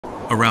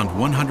Around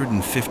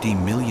 150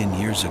 million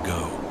years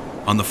ago,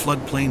 on the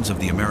floodplains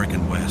of the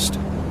American West,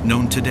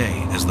 known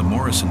today as the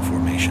Morrison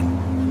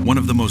Formation, one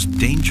of the most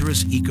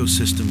dangerous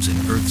ecosystems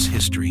in Earth's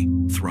history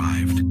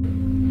thrived.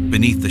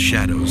 Beneath the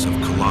shadows of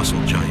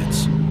colossal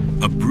giants,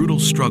 a brutal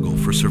struggle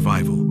for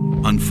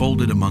survival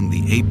unfolded among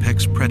the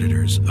apex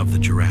predators of the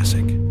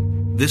Jurassic.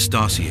 This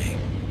dossier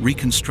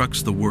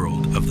reconstructs the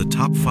world of the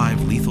top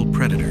 5 lethal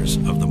predators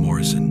of the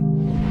Morrison.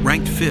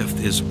 Ranked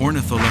 5th is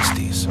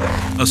Ornitholestes,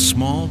 a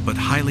small but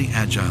highly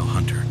agile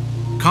hunter.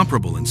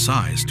 Comparable in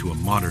size to a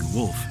modern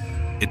wolf,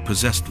 it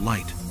possessed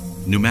light,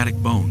 pneumatic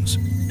bones,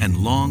 and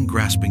long,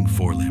 grasping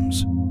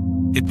forelimbs.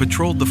 It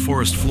patrolled the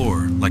forest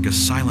floor like a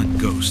silent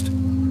ghost,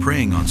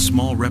 preying on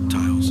small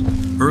reptiles,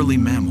 early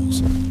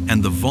mammals,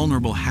 and the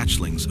vulnerable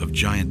hatchlings of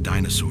giant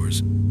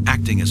dinosaurs,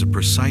 acting as a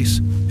precise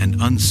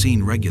and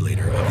unseen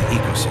regulator of the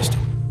ecosystem.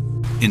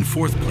 In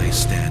 4th place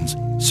stands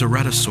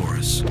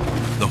Ceratosaurus,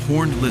 the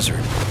horned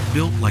lizard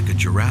built like a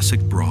Jurassic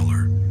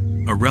brawler.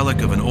 A relic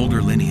of an older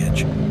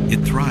lineage,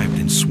 it thrived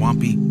in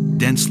swampy,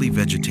 densely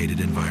vegetated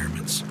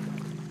environments.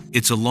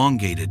 Its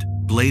elongated,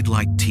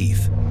 blade-like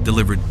teeth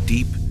delivered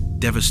deep,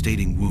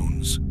 devastating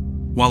wounds,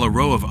 while a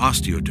row of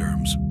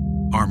osteoderms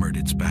armored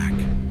its back.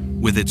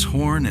 With its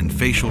horn and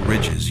facial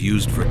ridges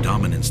used for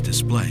dominance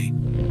display,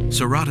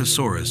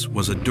 Ceratosaurus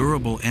was a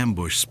durable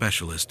ambush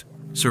specialist,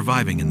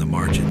 surviving in the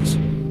margins.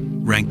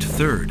 Ranked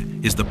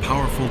 3rd is the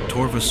powerful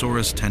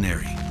Torvosaurus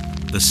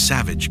teneri, the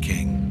Savage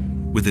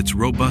King. With its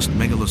robust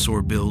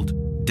megalosaur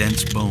build,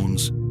 dense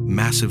bones,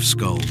 massive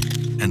skull,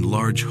 and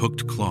large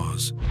hooked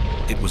claws,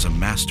 it was a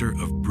master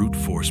of brute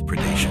force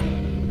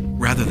predation.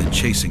 Rather than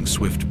chasing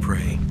swift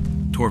prey,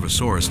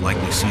 Torvosaurus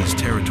likely seized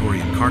territory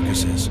in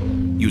carcasses,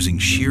 using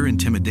sheer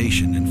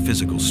intimidation and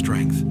physical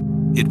strength.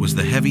 It was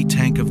the heavy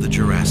tank of the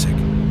Jurassic.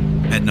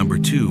 At number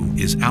 2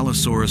 is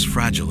Allosaurus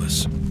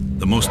fragilis,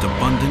 the most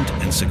abundant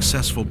and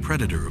successful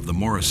predator of the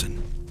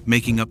Morrison,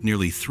 making up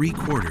nearly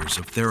 3/4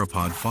 of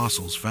theropod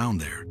fossils found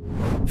there.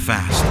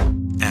 Fast,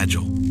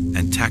 agile,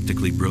 and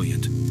tactically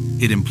brilliant,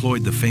 it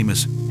employed the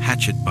famous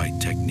hatchet bite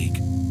technique,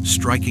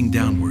 striking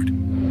downward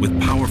with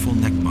powerful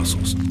neck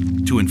muscles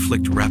to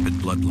inflict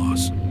rapid blood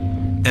loss.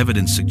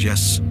 Evidence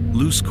suggests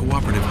loose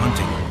cooperative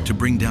hunting to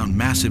bring down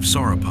massive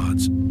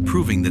sauropods,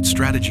 proving that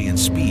strategy and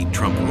speed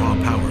trump raw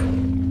power.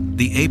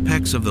 The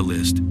apex of the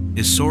list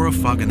is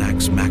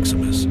Saurophaganax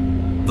maximus,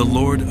 the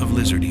lord of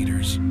lizard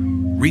eaters,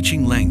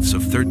 reaching lengths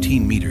of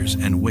 13 meters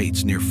and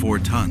weights near 4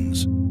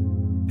 tons.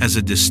 As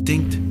a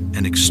distinct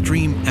and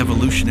extreme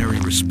evolutionary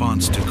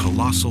response to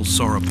colossal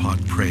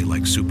sauropod prey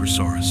like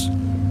Supersaurus,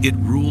 it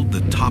ruled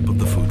the top of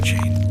the food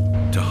chain.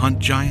 To hunt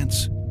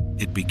giants,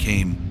 it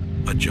became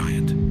a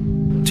giant.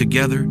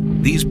 Together,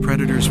 these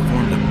predators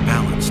formed a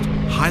balanced,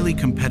 highly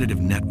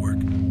competitive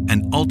network,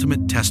 an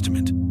ultimate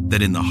testament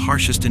that in the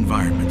harshest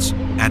environments,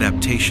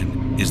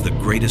 adaptation is the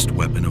greatest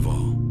weapon of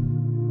all.